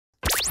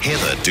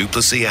Heather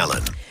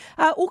Duplessis-Allen.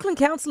 Auckland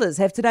councillors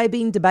have today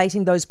been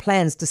debating those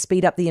plans to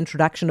speed up the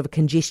introduction of a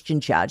congestion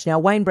charge. Now,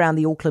 Wayne Brown,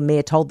 the Auckland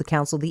Mayor, told the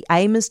council the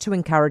aim is to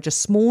encourage a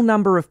small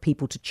number of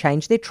people to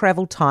change their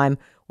travel time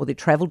or their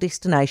travel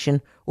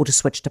destination or to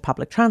switch to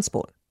public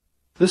transport.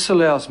 This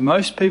allows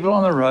most people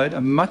on the road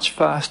a much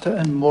faster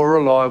and more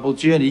reliable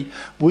journey,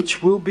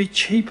 which will be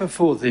cheaper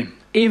for them.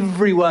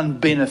 Everyone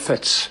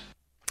benefits.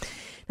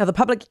 Now, the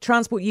Public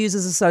Transport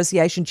Users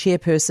Association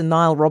chairperson,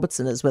 Niall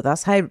Robertson, is with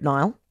us. Hey,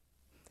 Niall.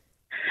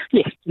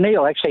 Yes,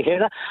 Neil, actually,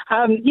 Heather.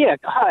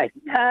 Hi.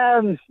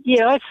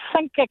 I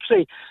think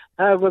actually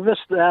with this,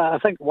 I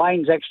think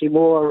Wayne's actually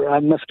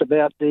more miffed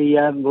about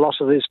the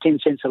loss of his 10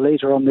 cents a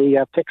litre on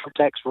the petrol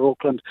tax for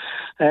Auckland,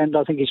 and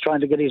I think he's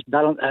trying to get his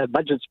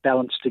budgets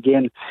balanced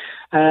again.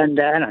 And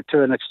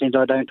to an extent,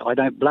 I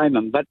don't blame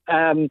him. But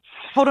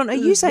hold on, Neil?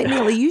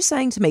 Are you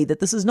saying to me that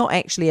this is not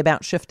actually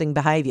about shifting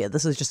behaviour?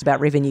 This is just about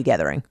revenue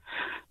gathering?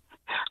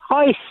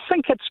 I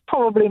think it's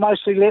probably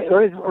mostly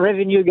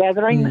revenue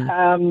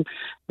gathering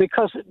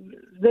because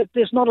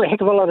there's not a heck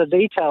of a lot of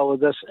detail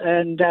with this.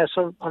 And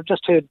so I've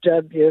just heard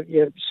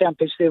your sound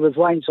piece there with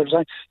Wayne sort of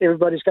saying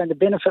everybody's going to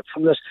benefit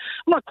from this.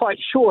 I'm not quite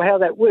sure how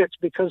that works,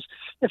 because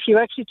if you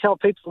actually tell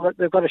people that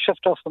they've got to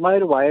shift off the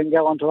motorway and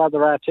go onto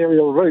other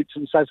arterial routes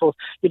and so forth,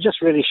 you're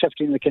just really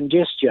shifting the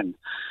congestion.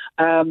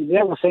 The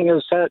other thing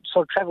is sort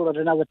of travel at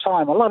another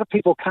time. A lot of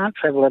people can't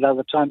travel at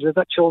other times. They've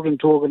got children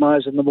to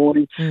organise in the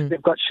morning.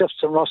 They've got shifts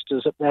and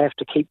rosters that they have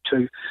to keep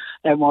to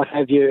and what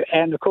have you.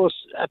 And, of course,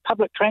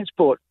 public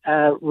transport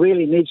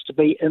really needs to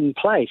be in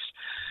place.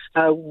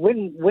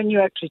 When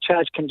you actually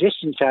charge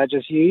congestion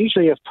charges, you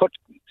usually have put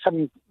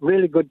some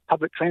really good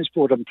public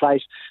transport in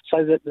place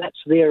so that that's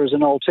there as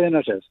an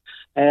alternative.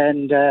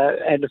 And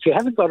if you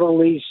haven't got all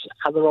these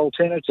other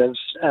alternatives,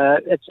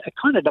 it's a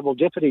kind of double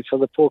jeopardy for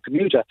the poor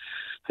commuter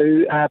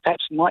who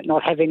perhaps might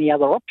not have any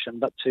other option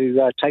but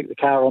to take the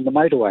car on the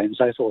motorway and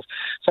so forth.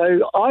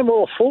 So I'm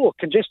all for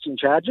congestion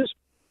charges.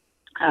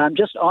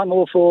 I'm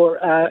all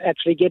for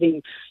actually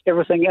getting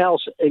everything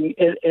else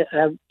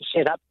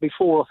set up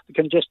before the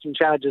congestion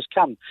charges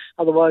come.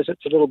 Otherwise,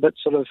 it's a little bit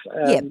sort of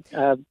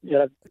other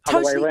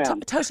way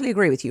around. Totally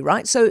agree with you,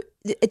 right? So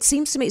it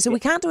seems to me, we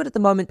can't do it at the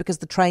moment because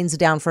the trains are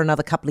down for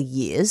another couple of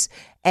years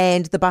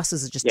and the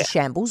buses are just a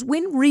shambles.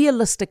 When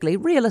realistically,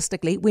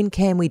 when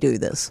can we do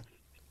this?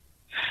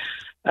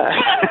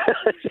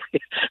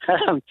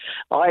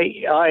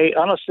 I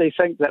honestly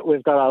think that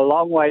we've got a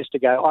long ways to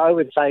go. I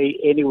would say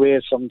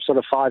anywhere from sort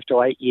of 5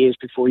 to 8 years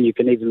before you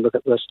can even look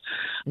at this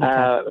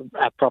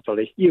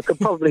properly. You could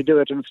probably do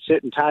it in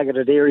certain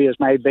targeted areas,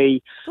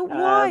 maybe. But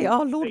why?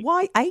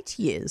 Why 8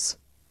 years?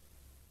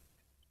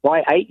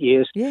 Why 8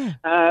 years? Yeah.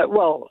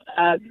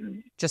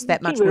 Just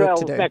that much work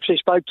to do. I actually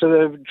spoke to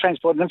the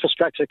Transport and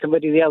Infrastructure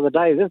Committee the other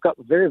day. They've got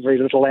very, very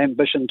little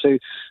ambition to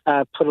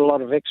put a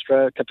lot of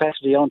extra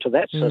capacity onto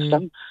that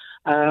system.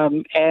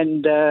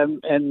 And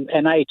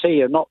AT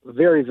are not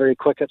very, very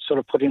quick at sort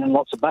of putting in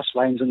lots of bus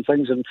lanes and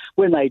things. And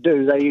when they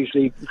do, they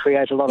usually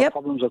create a lot of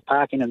problems with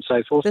parking and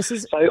so forth.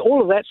 So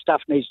all of that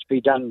stuff needs to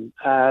be done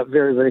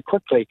very, very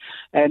quickly.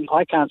 And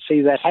I can't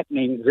see that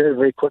happening very,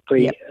 very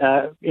quickly,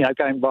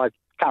 going by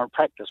current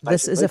practice, basically.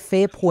 This is a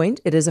fair point.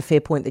 It is a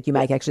fair point that you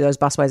make, actually. Those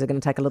busways are going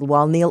to take a little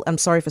while. Neil, I'm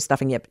sorry for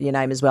stuffing your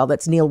name as well.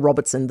 That's Niall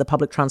Robertson, the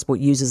Public Transport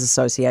Users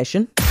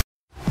Association.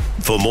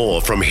 For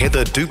more from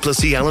Heather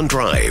Duplessis-Allen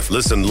Drive,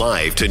 listen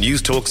live to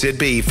News Talk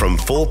ZB from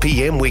 4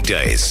 p.m.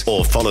 weekdays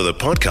or follow the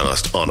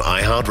podcast on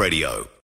iHeartRadio.